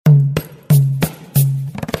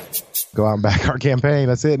go out and back our campaign.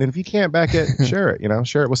 That's it. And if you can't back it, share it.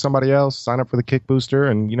 Share it with somebody else. Sign up for the Kick Booster,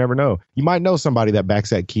 and you never know. You might know somebody that backs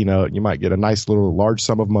that keynote. You might get a nice little large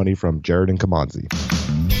sum of money from Jared and Kamanzi.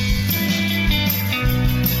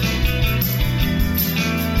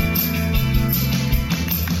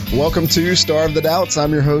 Welcome to Starve the Doubts.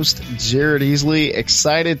 I'm your host, Jared Easley.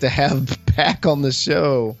 Excited to have back on the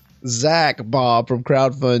show Zach Bob from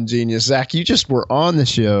Crowdfund Genius. Zach, you just were on the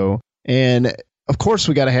show, and of course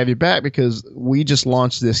we got to have you back because we just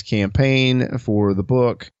launched this campaign for the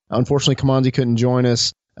book. Unfortunately, Kamanzi couldn't join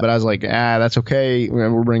us, but I was like, that's okay.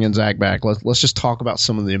 We're bringing Zach back. Let's just talk about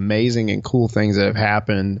some of the amazing and cool things that have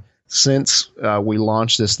happened since we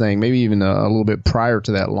launched this thing, maybe even a little bit prior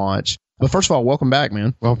to that launch. But first of all, welcome back,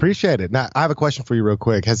 man. Well, appreciate it. Now, I have a question for you real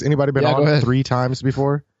quick. Has anybody been on 3 times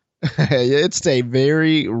before? It's a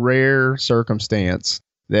very rare circumstance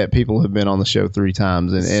that people have been on the show 3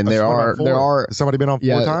 times. And there are somebody been on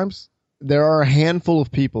 4 times? There are a handful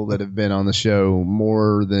of people that have been on the show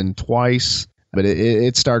more than twice, but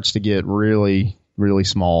it starts to get really, really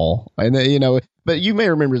small. And but you may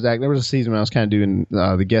remember, Zach, there was a season when I was kind of doing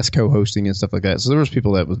the guest co-hosting and stuff like that. So there was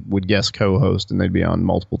people that would guest co-host and they'd be on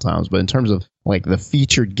multiple times. But in terms of like the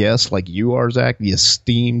featured guest, like you are, Zach, the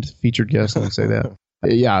esteemed featured guest, let me say that.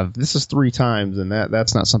 Yeah, this is 3 times, and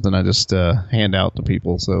that's not something I just hand out to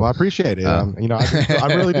people. So well, I appreciate it. I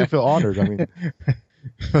really do feel honored. I mean,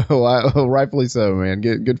 well, rightfully so, man.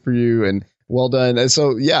 Good for you, and well done. And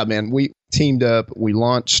so, yeah, man, we teamed up. We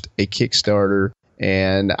launched a Kickstarter.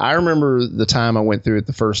 And I remember the time I went through it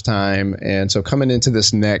the first time. And so coming into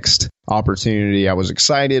this next opportunity, I was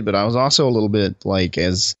excited, but I was also a little bit like,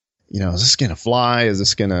 is this going to fly? Is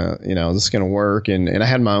this going to work? And I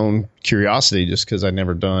had my own curiosity just because I'd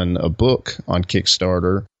never done a book on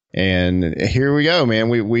Kickstarter. And here we go, man.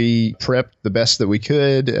 We prepped the best that we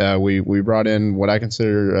could. We brought in what I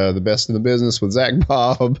consider the best in the business with Zach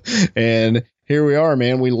Bob. And here we are,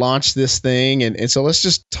 man. We launched this thing. And so let's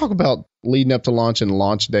just talk about leading up to launch and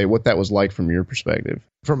launch day, what that was like from your perspective.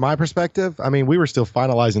 From my perspective, I mean, we were still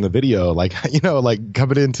finalizing the video, like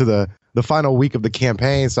coming into the final week of the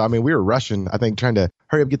campaign. So, I mean, we were rushing, I think, trying to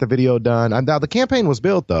hurry up, get the video done. And now the campaign was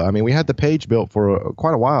built, though. I mean, we had the page built for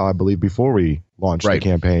quite a while, I believe, before we launched the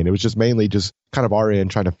campaign. It was just mainly just kind of our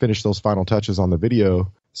end trying to finish those final touches on the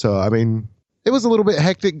video. So, I mean, it was a little bit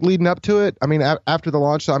hectic leading up to it. I mean, after the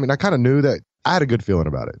launch, I mean, I kind of knew that I had a good feeling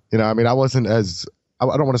about it. I mean, I wasn't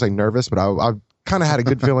I don't want to say nervous, but I kind of had a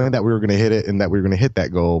good feeling that we were going to hit it and that we were going to hit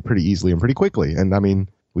that goal pretty easily and pretty quickly. And I mean,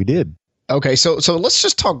 we did. Okay, so let's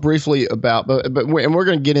just talk briefly about, and we're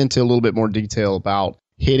going to get into a little bit more detail about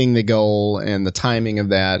hitting the goal and the timing of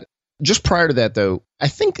that. Just prior to that, though, I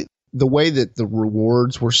think the way that the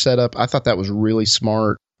rewards were set up, I thought that was really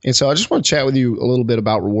smart. And so I just want to chat with you a little bit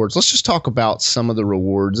about rewards. Let's just talk about some of the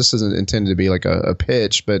rewards. This isn't intended to be like a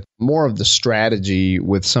pitch, but more of the strategy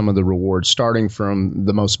with some of the rewards, starting from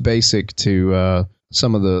the most basic to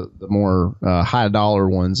some of the more high dollar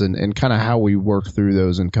ones and kind of how we worked through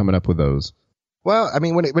those and coming up with those. Well, I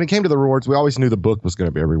mean, when it came to the rewards, we always knew the book was going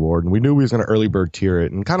to be a reward, and we knew we was going to early bird tier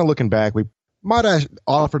it. And kind of looking back, we might have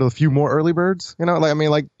offered a few more early birds,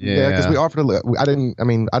 because we offered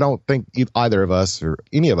I don't think either of us or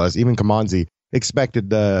any of us, even Kamanzi,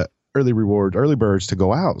 expected the early birds to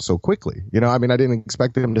go out so quickly. I didn't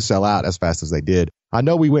expect them to sell out as fast as they did. I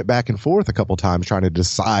know we went back and forth a couple times trying to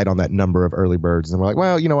decide on that number of early birds, and we're like,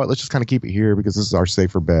 well, you know what, let's just kind of keep it here because this is our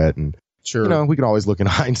safer bet. And sure, we can always look in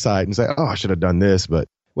hindsight and say, oh, I should have done this, but.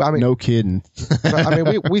 Well, I mean, no kidding.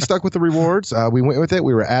 We stuck with the rewards. We went with it.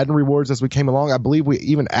 We were adding rewards as we came along. I believe we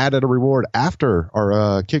even added a reward after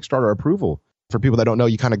our Kickstarter approval. For people that don't know,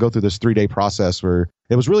 you kind of go through this 3-day process where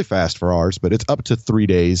it was really fast for ours, but it's up to 3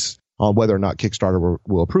 days on whether or not Kickstarter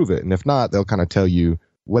will approve it. And if not, they'll kind of tell you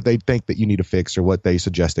what they think that you need to fix or what they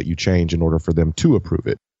suggest that you change in order for them to approve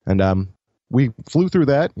it. And we flew through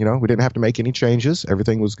that. We didn't have to make any changes.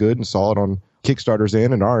 Everything was good and solid on Kickstarter's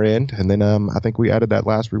end and our end. And then I think we added that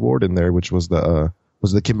last reward in there, which was the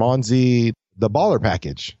Kamanzi, the baller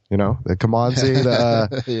package. The Kamanzi,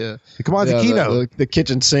 the Kamanzi keynote, the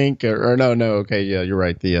kitchen sink, or no, okay, yeah, you're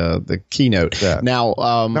right, the keynote. Yeah. Now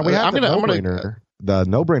we have the no-brainer. The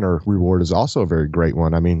no-brainer reward is also a very great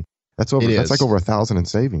one. I mean, that's like over 1,000 in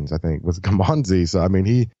savings, I think, with Kamanzi. So I mean,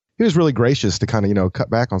 he was really gracious to kind of,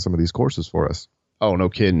 cut back on some of these courses for us. Oh, no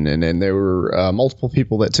kidding. And there were multiple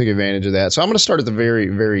people that took advantage of that. So I'm going to start at the very,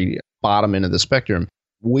 very bottom end of the spectrum.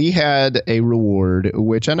 We had a reward,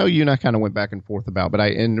 which I know you and I kind of went back and forth about, but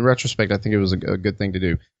in retrospect, I think it was a good thing to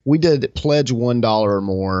do. We did pledge $1 or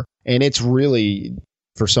more, and it's really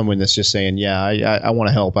for someone that's just saying, yeah, I want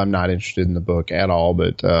to help. I'm not interested in the book at all,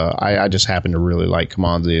 but I just happen to really like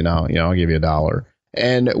Kamanzi, and I'll give you $1.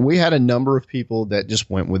 And we had a number of people that just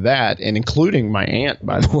went with that, and including my aunt,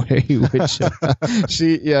 by the way, which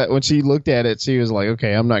when she looked at it, she was like,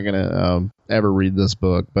 okay, I'm not going to ever read this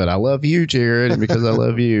book, but I love you, Jared, and because I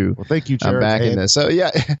love you, well, thank you, Jared. I'm backing this. So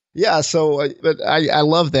yeah. So, but I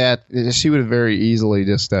love that. She would have very easily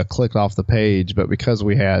just clicked off the page, but because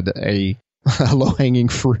we had a low-hanging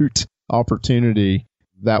fruit opportunity,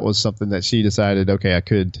 that was something that she decided, okay, I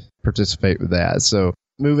could participate with that. So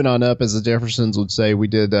moving on up, as the Jeffersons would say, we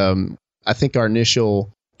did, I think our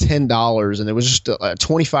initial $10, and it was just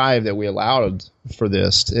 $25 that we allowed for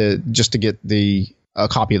this just to get a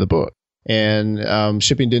copy of the book. And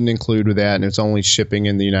shipping didn't include with that, and it's only shipping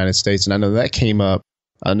in the United States. And I know that came up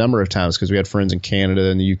a number of times because we had friends in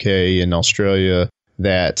Canada and the UK and Australia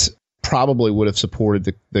that probably would have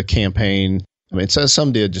supported the campaign. I mean,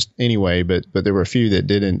 some did just anyway, but there were a few that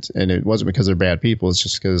didn't, and it wasn't because they're bad people. It's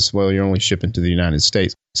just because, well, you're only shipping to the United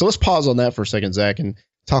States. So let's pause on that for a second, Zach, and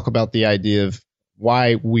talk about the idea of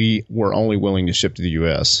why we were only willing to ship to the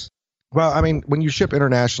U.S. Well, I mean, when you ship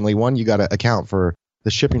internationally, one, you got to account for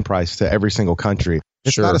the shipping price to every single country.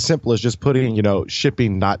 It's not as simple as just putting,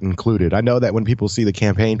 shipping not included. I know that when people see the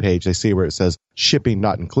campaign page, they see where it says shipping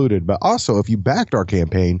not included. But also, if you backed our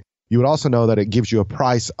campaign, you would also know that it gives you a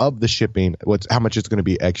price of the shipping, how much it's going to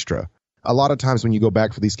be extra. A lot of times when you go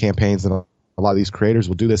back for these campaigns, and a lot of these creators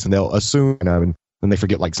will do this, and they'll assume, and then they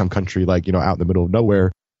forget like some country like, out in the middle of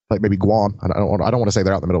nowhere, like maybe Guam. I don't want to say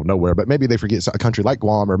they're out in the middle of nowhere, but maybe they forget a country like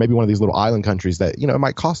Guam, or maybe one of these little island countries that, it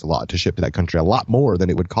might cost a lot to ship to that country, a lot more than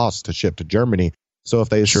it would cost to ship to Germany. So if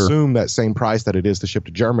they assume that same price that it is to ship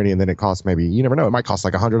to Germany, and then it costs maybe, you never know, it might cost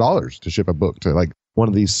like $100 to ship a book to like one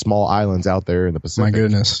of these small islands out there in the Pacific. My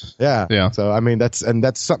goodness. Yeah. So, I mean, that's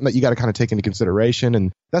something that you got to kind of take into consideration.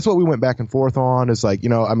 And that's what we went back and forth on is like,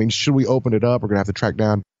 should we open it up? We're going to have to track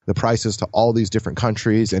down the prices to all these different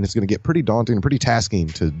countries. And it's going to get pretty daunting and pretty tasking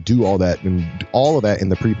to do all that and all of that in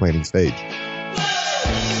the pre-planning stage.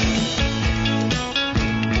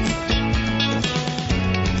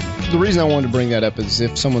 The reason I wanted to bring that up is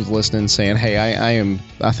if someone's listening saying, hey,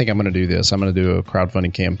 I think I'm going to do this. I'm going to do a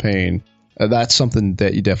crowdfunding campaign. That's something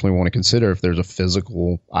that you definitely want to consider if there's a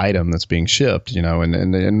physical item that's being shipped,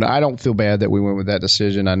 and I don't feel bad that we went with that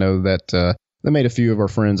decision. I know that that made a few of our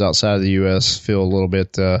friends outside of the U.S. feel a little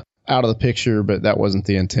bit out of the picture, but that wasn't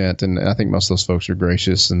the intent. And I think most of those folks are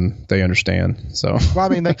gracious and they understand. So, well, I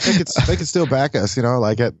mean, they could still back us, they don't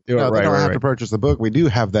have to purchase the book. We do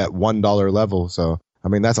have that $1 level. So, I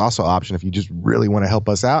mean, that's also an option if you just really want to help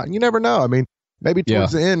us out. And you never know. I mean, maybe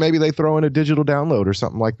towards the end, maybe they throw in a digital download or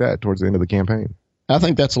something like that towards the end of the campaign. I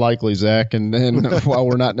think that's likely, Zach. And while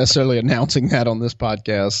we're not necessarily announcing that on this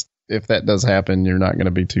podcast, if that does happen, you're not going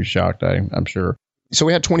to be too shocked, I'm sure. So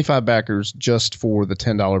we had 25 backers just for the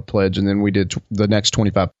 $10 pledge, and then we did the next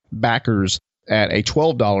 25 backers at a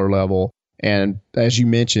 $12 level. And as you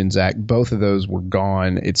mentioned, Zach, both of those were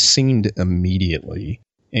gone. It seemed immediately.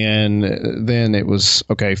 And then it was,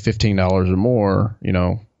 okay, $15 or more,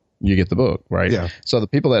 you get the book, right? Yeah. So the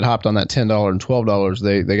people that hopped on that $10 and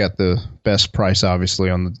 $12, they got the best price, obviously,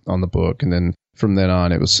 on the book. And then from then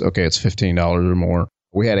on, it was, okay, it's $15 or more.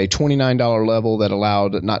 We had a $29 level that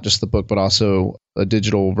allowed not just the book, but also a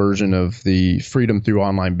digital version of the Freedom Through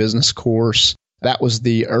Online Business course. That was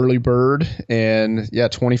the early bird. And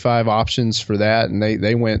 25 options for that. And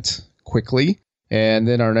they went quickly. And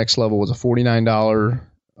then our next level was a $49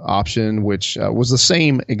 option, which was the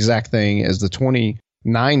same exact thing as the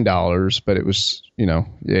 $29, but it was,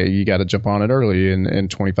 you got to jump on it early,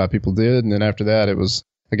 and 25 people did. And then after that, it was,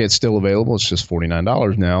 again, it's still available. It's just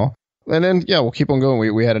 $49 now. And then, we'll keep on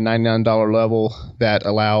going. We had a $99 level that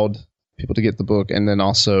allowed people to get the book, and then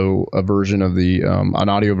also a version of an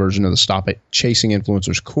audio version of the Stop Chasing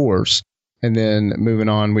Influencers course. And then moving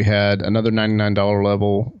on, we had another $99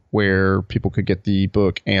 level where people could get the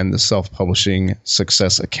book and the Self-Publishing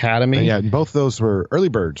Success Academy. And both of those were early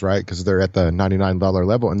birds, right? Because they're at the $99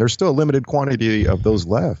 level, and there's still a limited quantity of those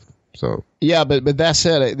left. So but that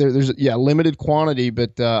said, there's limited quantity,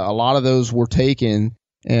 but a lot of those were taken.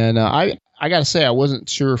 And I got to say, I wasn't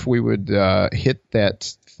sure if we would hit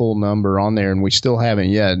that full number on there, and we still haven't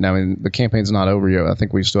yet. Now, the campaign's not over yet. I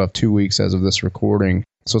think we still have 2 weeks as of this recording.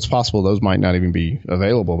 So it's possible those might not even be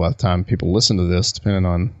available by the time people listen to this, depending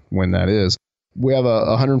on when that is. We have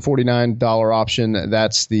a $149 option.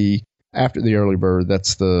 That's after the early bird.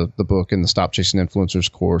 That's the book and the Stop Chasing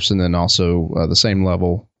Influencers course. And then also the same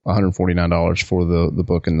level, $149 for the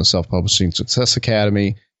book and the Self-Publishing Success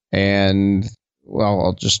Academy. And well,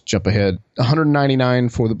 I'll just jump ahead.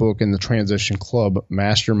 $199 for the book in the Transition Club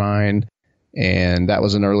Mastermind, and that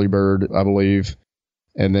was an early bird, I believe.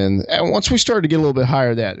 And then once we started to get a little bit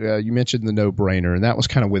higher, that you mentioned the no-brainer, and that was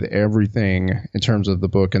kind of with everything in terms of the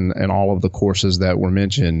book and all of the courses that were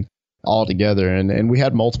mentioned all together. And we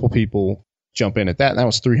had multiple people jump in at that, and that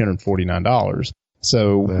was $349.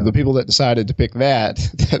 So the people that decided to pick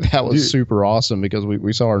that was super awesome, because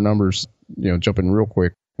we saw our numbers, jumping real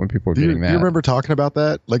quick when people were getting that. Do you remember talking about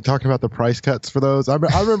that? Like talking about the price cuts for those? I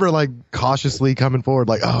remember like cautiously coming forward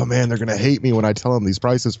like, oh man, they're going to hate me when I tell them these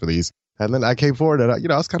prices for these. And then I came forward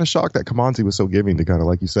and I was kind of shocked that Kamanzi was so giving to kind of,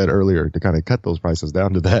 like you said earlier, to kind of cut those prices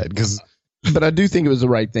down to that. But I do think it was the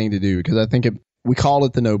right thing to do, because I think we called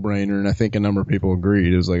it the no-brainer, and I think a number of people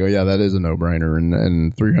agreed. It was like, oh yeah, that is a no-brainer.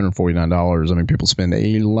 And $349, I mean, people spend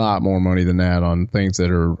a lot more money than that on things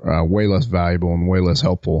that are way less valuable and way less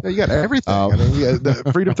helpful. Yeah, you got everything. I mean, you got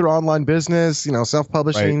the freedom through online business,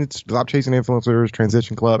 self-publishing, right. Stop Chasing Influencers,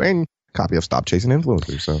 Transition Club, and a copy of Stop Chasing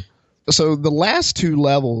Influencers. So the last two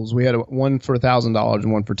levels, we had one for $1,000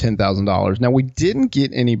 and one for $10,000. Now, we didn't get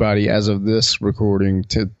anybody as of this recording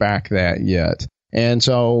to back that yet. And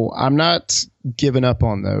so I'm not giving up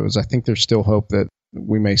on those. I think there's still hope that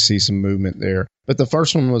we may see some movement there. But the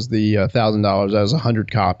first one was the $1,000. That was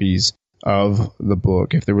 100 copies of the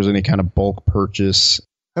book, if there was any kind of bulk purchase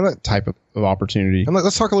type of opportunity. And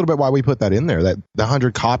let's talk a little bit why we put that in there, that the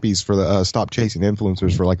 100 copies for the Stop Chasing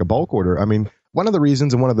Influencers for like a bulk order. I mean, one of the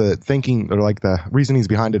reasons and one of the thinking, or like the reasonings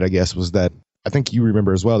behind it, I guess, was that I think you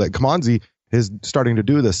remember as well that Kamanzi is starting to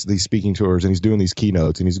do these speaking tours, and he's doing these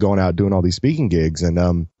keynotes, and he's going out doing all these speaking gigs.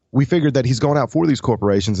 And we figured that he's going out for these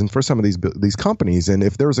corporations and for some of these companies. And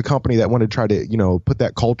if there was a company that wanted to try to, put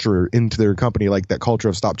that culture into their company, like that culture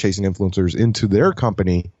of Stop Chasing Influencers into their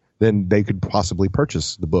company, then they could possibly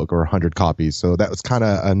purchase the book or 100 copies. So that was kind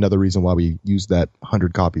of another reason why we used that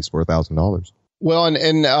 100 copies for $1,000. Well,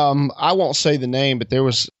 and I won't say the name, but there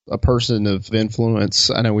was a person of influence.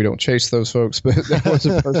 I know we don't chase those folks, but there was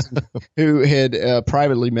a person who had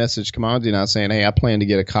privately messaged Kamanzi and I saying, hey, I plan to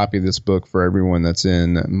get a copy of this book for everyone that's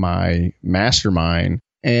in my mastermind.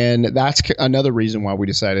 And that's another reason why we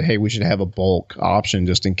decided, hey, we should have a bulk option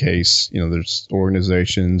just in case, there's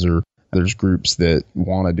organizations or there's groups that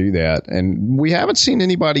want to do that. And we haven't seen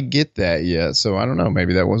anybody get that yet. So I don't know,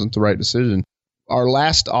 maybe that wasn't the right decision. Our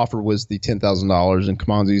last offer was the $10,000, and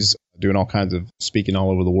Kamanzi's doing all kinds of speaking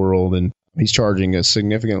all over the world, and he's charging a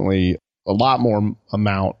lot more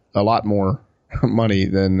money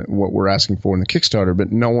than what we're asking for in the Kickstarter,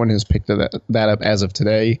 but no one has picked that up as of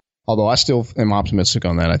today, although I still am optimistic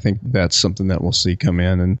on that. I think that's something that we'll see come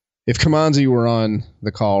in. And if Kamanzi were on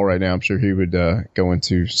the call right now, I'm sure he would go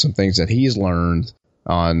into some things that he's learned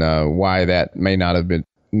on why that may not have been,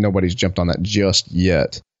 nobody's jumped on that just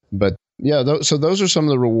yet. But yeah, so those are some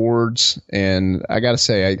of the rewards, and I got to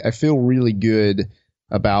say, I feel really good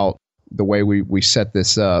about the way we set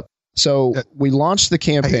this up. So we launched the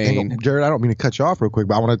campaign. Hey, Jared, I don't mean to cut you off real quick,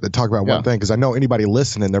 but I want to talk about one thing, because I know anybody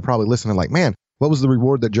listening, they're probably listening like, man, what was the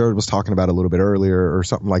reward that Jared was talking about a little bit earlier or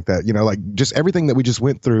something like that? Like just everything that we just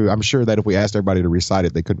went through. I'm sure that if we asked everybody to recite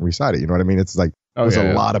it, they couldn't recite it. You know what I mean? It's like there's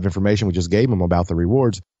a lot of information we just gave them about the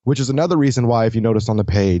rewards, which is another reason why, if you notice on the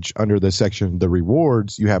page under the section, the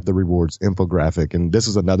rewards, you have the rewards infographic. And this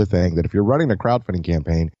is another thing that if you're running a crowdfunding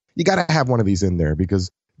campaign, you got to have one of these in there, because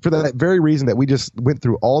for that very reason that we just went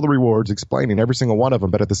through all the rewards, explaining every single one of them.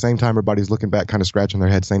 But at the same time, everybody's looking back, kind of scratching their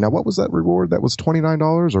head saying, now, what was that reward that was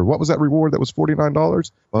 $29? Or what was that reward that was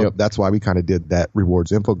 $49? Well, that's why we kind of did that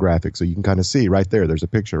rewards infographic. So you can kind of see right there. There's a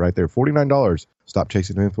picture right there. $49. Stop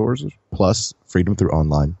Chasing Influencers plus Freedom Through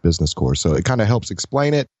Online Business Course. So it kind of helps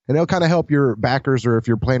explain it, and it'll kind of help your backers, or if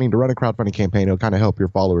you're planning to run a crowdfunding campaign, it'll kind of help your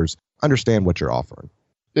followers understand what you're offering.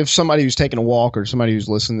 If somebody who's taking a walk, or somebody who's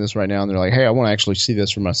listening to this right now and they're like, hey, I want to actually see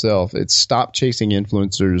this for myself, it's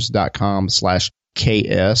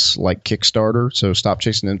stopchasinginfluencers.com/KS, like Kickstarter. So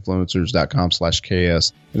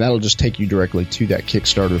stopchasinginfluencers.com/KS, and that'll just take you directly to that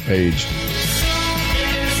Kickstarter page.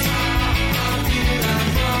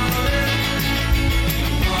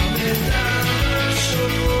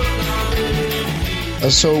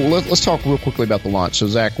 So let's talk real quickly about the launch. So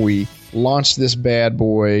Zach, we launched this bad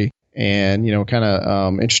boy, and kind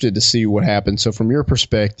of interested to see what happened. So from your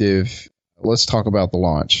perspective, let's talk about the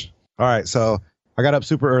launch. All right, so I got up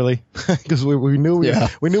super early because we knew we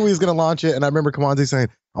was going to launch it, and I remember Kamanzi saying,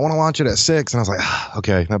 I want to launch it at 6, and I was like,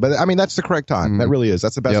 okay. No, but I mean, that's the correct time. That really is.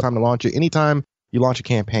 That's the best time to launch it. Anytime you launch a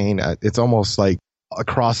campaign, it's almost like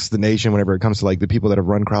across the nation, whenever it comes to like the people that have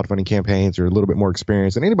run crowdfunding campaigns or a little bit more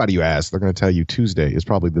experience, and anybody you ask, they're going to tell you Tuesday is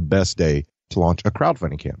probably the best day to launch a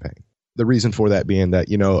crowdfunding campaign. The reason for that being that,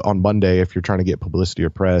 on Monday, if you're trying to get publicity or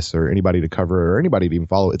press or anybody to cover or anybody to even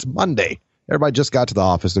follow, it's Monday. Everybody just got to the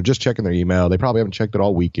office. They're just checking their email. They probably haven't checked it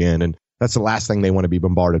all weekend. And that's the last thing they want to be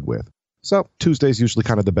bombarded with. So Tuesday's usually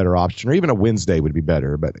kind of the better option, or even a Wednesday would be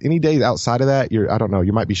better. But any day outside of that, I don't know,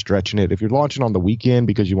 you might be stretching it. If you're launching on the weekend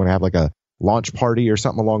because you want to have like a launch party or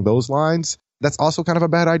something along those lines, that's also kind of a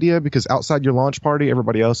bad idea, because outside your launch party,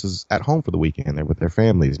 everybody else is at home for the weekend. They're with their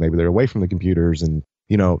families. Maybe they're away from the computers and,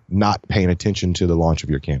 not paying attention to the launch of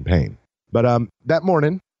your campaign. But that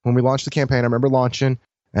morning when we launched the campaign, I remember launching,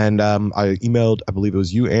 and I emailed, I believe it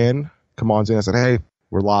was you and Kamanzi, and I said, hey,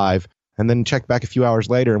 we're live. And then checked back a few hours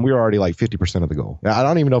later, and we were already like 50% of the goal. Now, I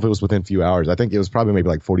don't even know if it was within a few hours. I think it was probably maybe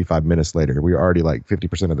like 45 minutes later. We were already like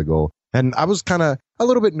 50% of the goal. And I was kind of a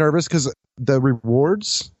little bit nervous because the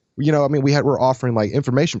rewards, we're offering like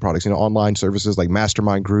information products, online services like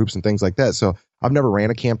mastermind groups and things like that. So I've never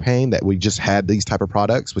ran a campaign that we just had these type of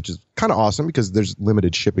products, which is kind of awesome because there's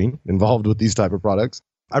limited shipping involved with these type of products.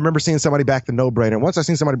 I remember seeing somebody back the no-brainer. And once I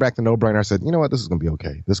seen somebody back the no-brainer, I said, you know what, this is going to be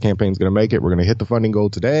okay. This campaign's going to make it. We're going to hit the funding goal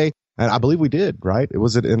today. And I believe we did, right?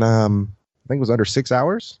 Was it in, I think it was under 6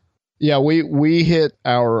 hours? Yeah, we hit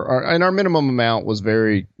our minimum amount was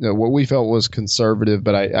very, what we felt was conservative,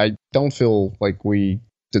 but I don't feel like we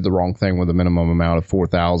did the wrong thing with a minimum amount of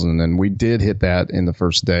 4,000. And we did hit that in the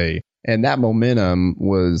first day. And that momentum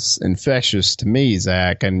was infectious to me,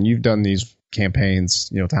 Zach. And you've done these campaigns,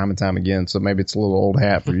 time and time again. So maybe it's a little old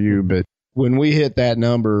hat for you, but when we hit that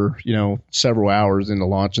number, several hours into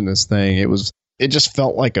launching this thing, it just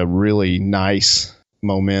felt like a really nice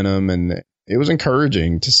momentum, and it was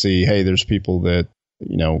encouraging to see, hey, there's people that,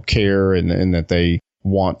 care and that they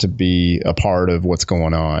want to be a part of what's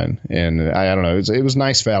going on. And I don't know, it was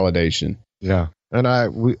nice validation. Yeah. And I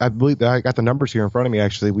believe that I got the numbers here in front of me.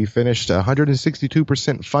 Actually, we finished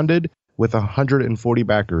 162% funded with 140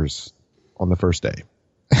 backers on the first day.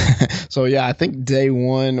 So, yeah, I think day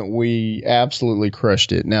one, we absolutely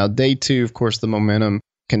crushed it. Now, day two, of course, the momentum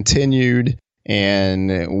continued,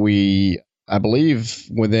 and I believe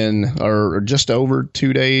within or just over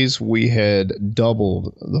 2 days, we had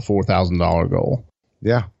doubled the $4,000 goal.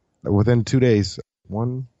 Yeah, within 2 days.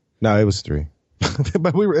 No, it was 3.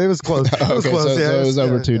 But it was close. It was close. So it was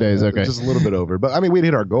over 2 days. Okay. Just a little bit over. But we'd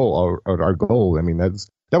hit our goal. Our goal.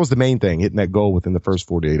 That was the main thing, hitting that goal within the first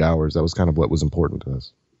 48 hours. That was kind of what was important to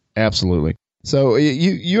us. Absolutely. So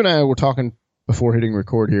you and I were talking before hitting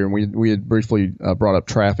record here, and we had briefly brought up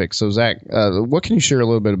traffic. So, Zach, what can you share a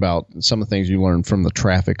little bit about some of the things you learned from the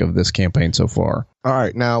traffic of this campaign so far? All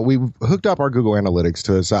right. Now, we've hooked up our Google Analytics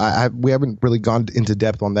to it. So we haven't really gone into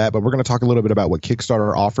depth on that, but we're going to talk a little bit about what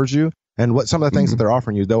Kickstarter offers you and what some of the things that they're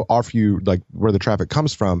offering you. They'll offer you like where the traffic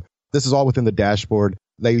comes from. This is all within the dashboard.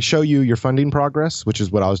 They show you your funding progress, which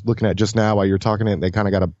is what I was looking at just now while you were talking. And they kind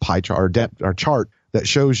of got a pie chart or chart that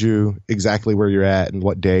shows you exactly where you're at and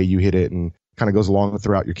what day you hit it, and kind of goes along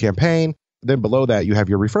throughout your campaign. Then below that, you have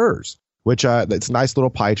your refers, which that's a nice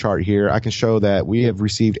little pie chart here. I can show that we have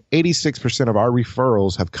received 86% of our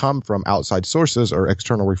referrals have come from outside sources or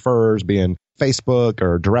external referrers, being Facebook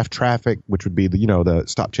or direct traffic, which would be the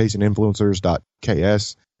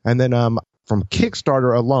stopchasinginfluencers.ks. And then from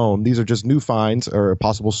Kickstarter alone, these are just new finds or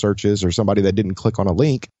possible searches or somebody that didn't click on a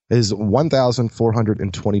link, is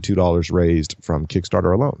 $1,422 raised from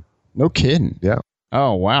Kickstarter alone. No kidding. Yeah.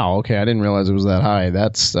 Oh, wow. Okay. I didn't realize it was that high.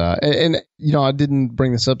 That's, I didn't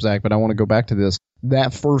bring this up, Zach, but I want to go back to this.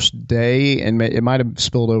 That first day, and it might have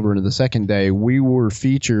spilled over into the second day, we were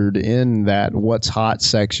featured in that What's Hot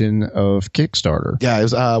section of Kickstarter. Yeah. It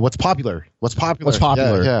was, What's Popular. What's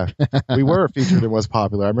Popular. Yeah. We were featured in What's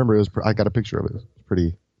Popular. I remember I got a picture of it. It was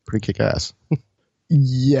pretty kick-ass.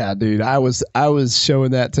 Yeah, dude, I was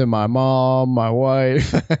showing that to my mom, my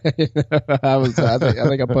wife. I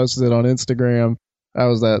think I posted it on Instagram. I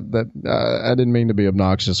was I didn't mean to be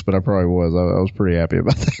obnoxious, but I probably was. I was pretty happy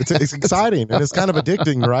about that. It's exciting, and it's kind of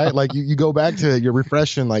addicting, right? Like you go back to it, you're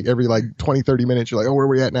refreshing like every 20, 30 minutes. You're like, oh, where are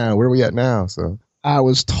we at now? Where are we at now? So I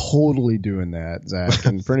was totally doing that, Zach.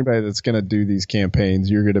 And for anybody that's going to do these campaigns,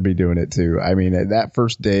 you're going to be doing it too. I mean, that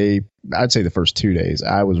first day, I'd say the first 2 days,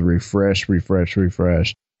 I was refresh.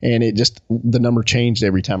 And it just, the number changed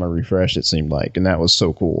every time I refreshed, it seemed like. And that was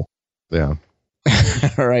so cool. Yeah.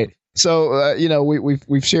 All right. So,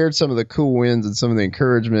 we've shared some of the cool wins and some of the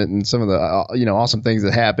encouragement and some of the, awesome things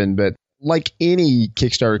that happened. But like any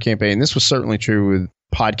Kickstarter campaign, this was certainly true with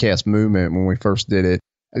Podcast Movement when we first did it.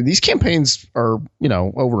 These campaigns are,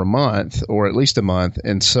 over a month or at least a month.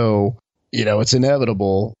 And so, it's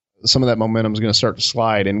inevitable. Some of that momentum is going to start to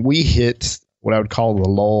slide. And we hit what I would call the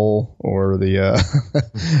lull or the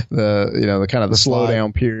kind of the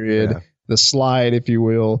slowdown period, the slide, if you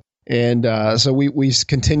will. And so we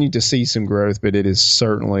continue to see some growth, but it is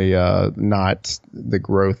certainly not the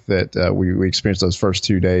growth that we experienced those first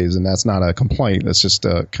 2 days. And that's not a complaint. That's just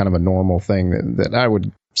kind of a normal thing that I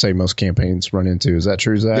would say most campaigns run into. Is that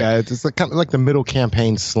true, Zach? Yeah, it's like, kind of like the middle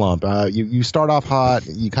campaign slump. You start off hot,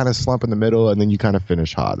 you kind of slump in the middle, and then you kind of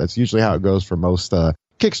finish hot. That's usually how it goes for most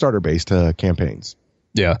Kickstarter-based campaigns.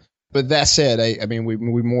 Yeah. But that said, I mean, we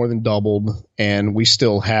more than doubled, and we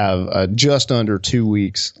still have just under 2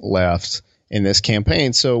 weeks left in this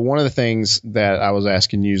campaign. So one of the things that I was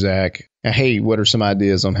asking you, Zach, hey, what are some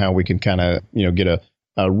ideas on how we can kind of, get a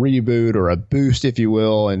reboot or a boost, if you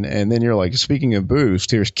will? And then you're like, speaking of boost,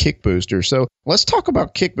 here's Kick Booster. So let's talk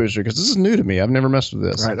about Kick Booster, because this is new to me. I've never messed with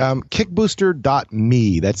this. Right.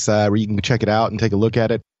 Kickbooster.me. That's where you can check it out and take a look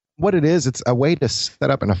at it. What it is, it's a way to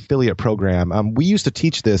set up an affiliate program. We used to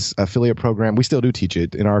teach this affiliate program. We still do teach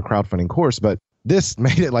it in our crowdfunding course, but this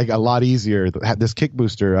made it like a lot easier. This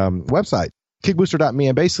Kickbooster website, kickbooster.me,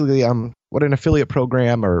 and basically what an affiliate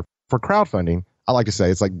program or for crowdfunding, I like to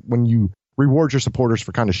say, it's like when you reward your supporters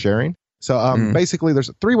for kind of sharing. So basically,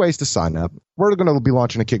 there's 3 ways to sign up. We're going to be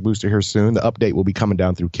launching a Kickbooster here soon. The update will be coming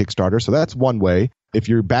down through Kickstarter. So that's one way. If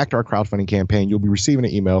you're backed our crowdfunding campaign, you'll be receiving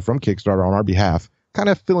an email from Kickstarter on our behalf, kind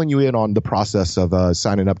of filling you in on the process of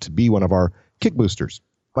signing up to be one of our Kick Boosters.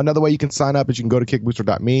 Another way you can sign up is you can go to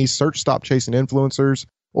kickbooster.me, search Stop Chasing Influencers,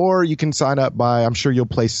 or you can sign up by, I'm sure you'll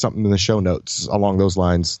place something in the show notes along those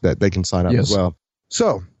lines that they can sign up as well.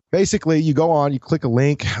 So basically, you go on, you click a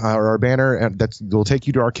link or a banner, and will take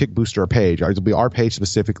you to our Kick Booster page. It'll be our page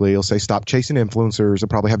specifically. It'll say Stop Chasing Influencers. It'll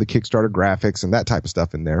probably have the Kickstarter graphics and that type of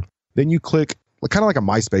stuff in there. Then you click, kind of like a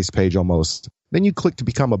MySpace page almost. Then you click to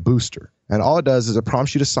become a booster. And all it does is it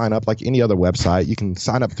prompts you to sign up like any other website. You can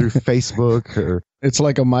sign up through Facebook or... It's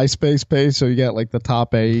like a MySpace page, so you got like the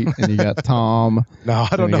top 8, and you got Tom. No,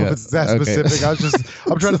 I don't know if it's that specific.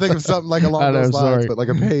 I'm trying to think of something like along those lines, but like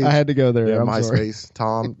a page. I had to go there. Yeah, MySpace,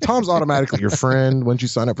 Tom. Tom's automatically your friend once you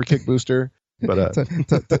sign up for Kick Booster. But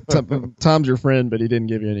Tom's your friend, but he didn't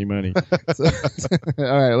give you any money. So, all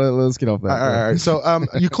right, let's get off that. All right. So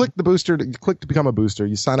you click the booster. You click to become a booster.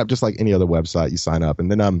 You sign up just like any other website. You sign up,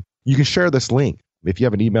 and then you can share this link if you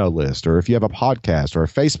have an email list, or if you have a podcast or a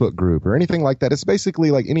Facebook group or anything like that. It's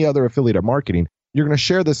basically like any other affiliate marketing. You're going to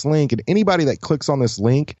share this link, and anybody that clicks on this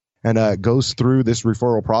link and goes through this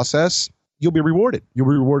referral process, you'll be rewarded. You'll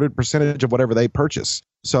be rewarded a percentage of whatever they purchase.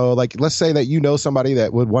 So like, let's say that somebody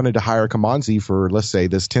that wanted to hire Kamanzi for, let's say,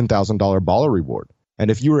 this $10,000 baller reward.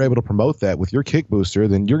 And if you were able to promote that with your Kick Booster,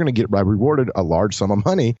 then you're going to get rewarded a large sum of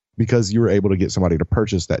money because you were able to get somebody to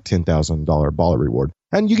purchase that $10,000 baller reward.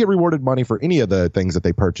 And you get rewarded money for any of the things that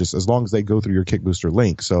they purchase as long as they go through your Kick Booster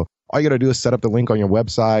link. So all you got to do is set up the link on your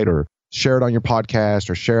website or share it on your podcast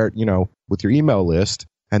or share it, with your email list.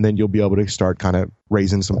 And then you'll be able to start kind of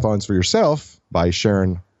raising some funds for yourself by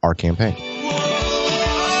sharing our campaign.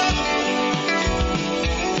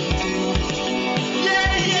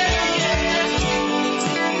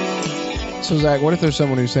 So Zach, what if there's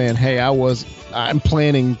someone who's saying, hey, I'm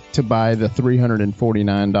planning to buy the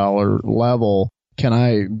 $349 level. Can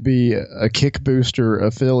I be a Kick Booster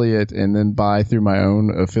affiliate and then buy through my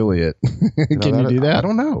own affiliate? Can you do that? I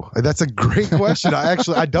don't know. That's a great question.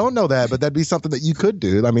 I don't know that, but that'd be something that you could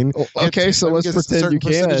do. I mean, okay, so let's pretend you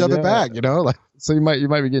can. Percentage of it back, So you might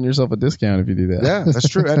be getting yourself a discount if you do that. Yeah, that's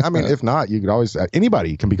true. And I mean, if not, you could always,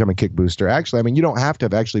 anybody can become a Kick Booster. Actually, I mean, you don't have to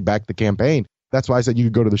have actually backed the campaign. That's why I said you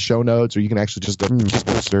could go to the show notes, or you can actually just go to Kick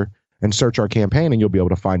Booster and search our campaign, and you'll be able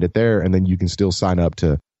to find it there. And then you can still sign up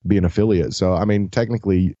to be an affiliate. So, I mean,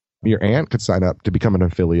 technically, your aunt could sign up to become an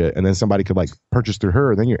affiliate, and then somebody could purchase through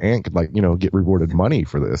her. And then your aunt could get rewarded money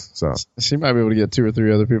for this. So she might be able to get 2 or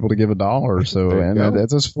 3 other people to give $1 or so. And at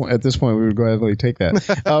this point, we would gladly take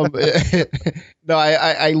that. No,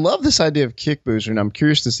 I love this idea of Kick Booster, and I'm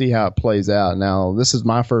curious to see how it plays out. Now, this is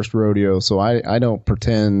my first rodeo, so I don't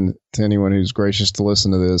pretend to anyone who's gracious to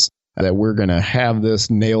listen to this that we're going to have this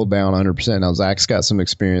nailed down 100%. Now, Zach's got some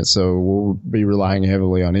experience, so we'll be relying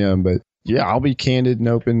heavily on him. But yeah, I'll be candid and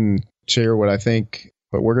open, share what I think.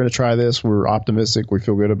 But we're going to try this. We're optimistic. We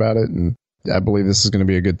feel good about it. And I believe this is going to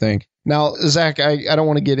be a good thing. Now, Zach, I don't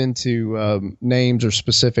want to get into names or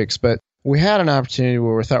specifics, but we had an opportunity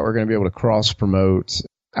where we thought we were going to be able to cross promote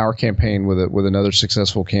our campaign with another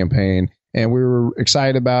successful campaign. And we were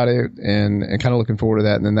excited about it and kind of looking forward to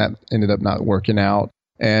that. And then that ended up not working out.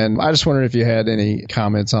 And I just wondered if you had any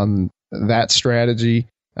comments on that strategy.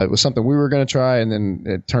 It was something we were going to try, and then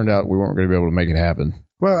it turned out we weren't going to be able to make it happen.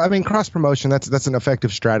 Well, I mean, cross promotion, that's an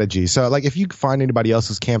effective strategy. So if you find anybody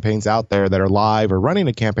else's campaigns out there that are live or running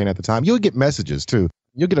a campaign at the time, you'll get messages too.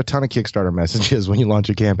 You'll get a ton of Kickstarter messages when you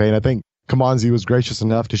launch a campaign. I think Kamanzi was gracious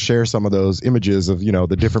enough to share some of those images of,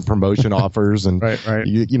 the different promotion offers and,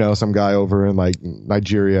 right. Some guy over in like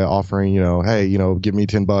Nigeria offering, hey, give me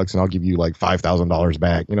 $10 and I'll give you like $5,000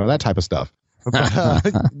 back, that type of stuff.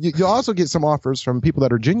 But, you'll also get some offers from people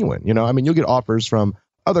that are genuine. You'll get offers from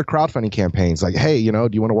other crowdfunding campaigns like, hey, do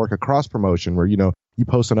you want to work a cross promotion where, you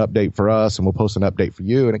post an update for us and we'll post an update for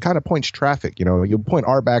you. And it kind of points traffic. You'll point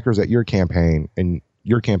our backers at your campaign and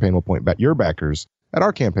your campaign will point back your backers at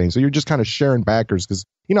our campaign. So you're just kind of sharing backers because,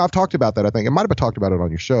 I've talked about that. I think it might have talked about it on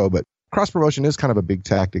your show, but cross promotion is kind of a big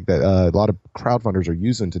tactic that a lot of crowdfunders are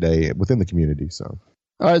using today within the community. So.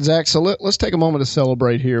 All right, Zach. So let's take a moment to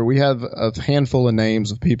celebrate here. We have a handful of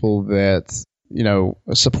names of people that,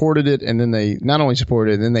 supported it, and then they not only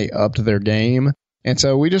supported it, then they upped their game. And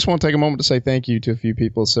so we just want to take a moment to say thank you to a few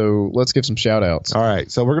people. So let's give some shout outs. All right.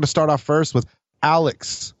 So we're going to start off first with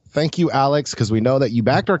Alex. Thank you, Alex, because we know that you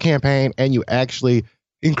backed our campaign and you actually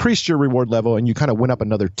increased your reward level and you kind of went up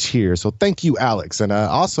another tier. So thank you, Alex. And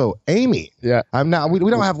also Amy. Yeah. We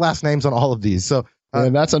don't have last names on all of these. So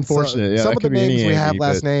that's unfortunate. Some of the names we have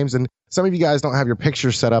last names, and some of you guys don't have your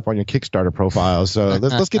pictures set up on your Kickstarter profile. So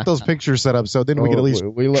let's get those pictures set up so then we can at least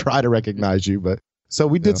try to recognize you. But so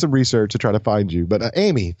we did some research to try to find you. But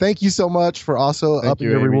Amy, thank you so much for also upping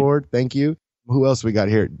your reward. Thank you. Who else we got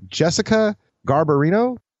here? Jessica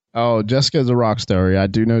Garbarino. Oh, Jessica's a rock star. Yeah, I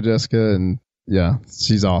do know Jessica, and yeah,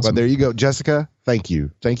 she's awesome. But there you go, Jessica. Thank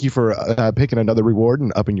you. Thank you for picking another reward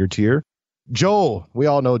and upping your tier. Joel, we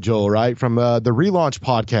all know Joel, right? From the Relaunch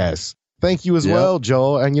podcast. Thank you as well,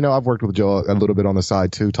 Joel. And, I've worked with Joel a little bit on the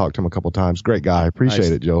side, too. Talked to him a couple times. Great guy.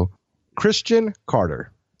 Appreciate it, Joel. Christian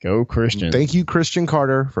Carter. Go, Christian. Thank you, Christian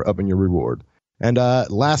Carter, for upping your reward. And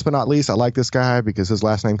last but not least, I like this guy because his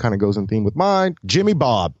last name kind of goes in theme with mine, Jimmy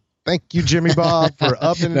Bob. Thank you, Jimmy Bob, for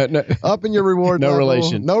upping your reward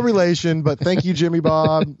level. No relation, but thank you, Jimmy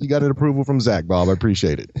Bob. You got an approval from Zach, Bob. I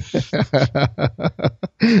appreciate it.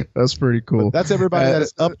 That's pretty cool. But that's everybody that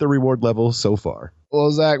has upped the reward level so far.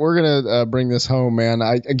 Well, Zach, we're going to bring this home, man.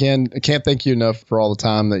 I can't thank you enough for all the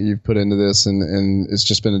time that you've put into this, and it's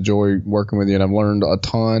just been a joy working with you, and I've learned a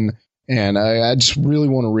ton. And I just really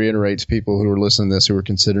want to reiterate to people who are listening to this, who are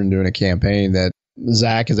considering doing a campaign, that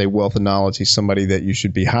Zach is a wealth of knowledge. He's somebody that you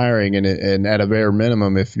should be hiring. And at a bare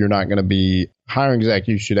minimum, if you're not going to be hiring Zach,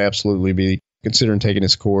 you should absolutely be considering taking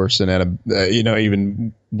his course. And at a,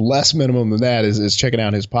 even less minimum than that is checking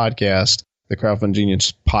out his podcast, the Crowdfund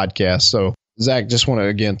Genius podcast. So Zach, just want to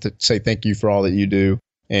again say thank you for all that you do,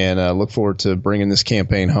 and look forward to bringing this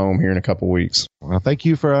campaign home here in a couple weeks. Well, thank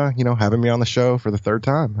you for having me on the show for the third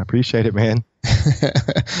time. I appreciate it, man.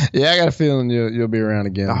 Yeah, I got a feeling you'll be around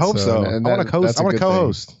again. I hope so. I want to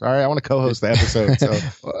co-host. All right, I want to co-host the episode. So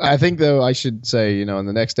I think, though, I should say, in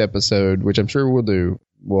the next episode, which I'm sure we'll do,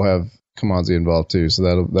 we'll have Kamanzi involved too. So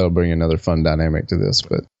that'll bring another fun dynamic to this.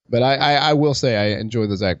 But I will say I enjoy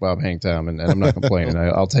the Zach Bob hang time, and I'm not complaining.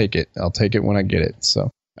 I'll take it. I'll take it when I get it.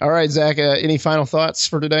 So. All right, Zach, any final thoughts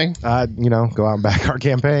for today? Go out and back our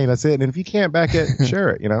campaign. That's it. And if you can't back it, share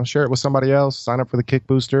it. Share it with somebody else. Sign up for the Kick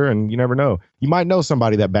Booster, and you never know. You might know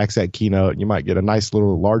somebody that backs that keynote, and you might get a nice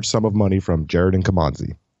little large sum of money from Jared and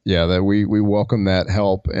Kamanzi. Yeah, that we welcome that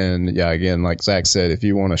help. And yeah, again, like Zach said, if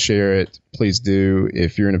you want to share it, please do.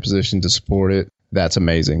 If you're in a position to support it, that's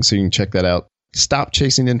amazing. So you can check that out.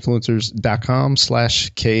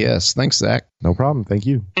 StopChasingInfluencers.com/KS. Thanks, Zach. No problem. Thank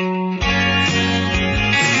you.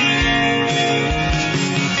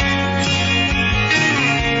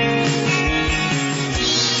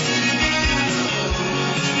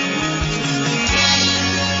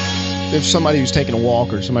 If somebody who's taking a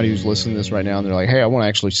walk or somebody who's listening to this right now and they're like, hey, I want to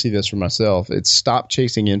actually see this for myself, it's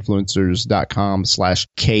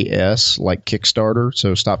stopchasinginfluencers.com/KS, like Kickstarter.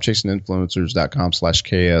 So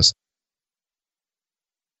stopchasinginfluencers.com/KS.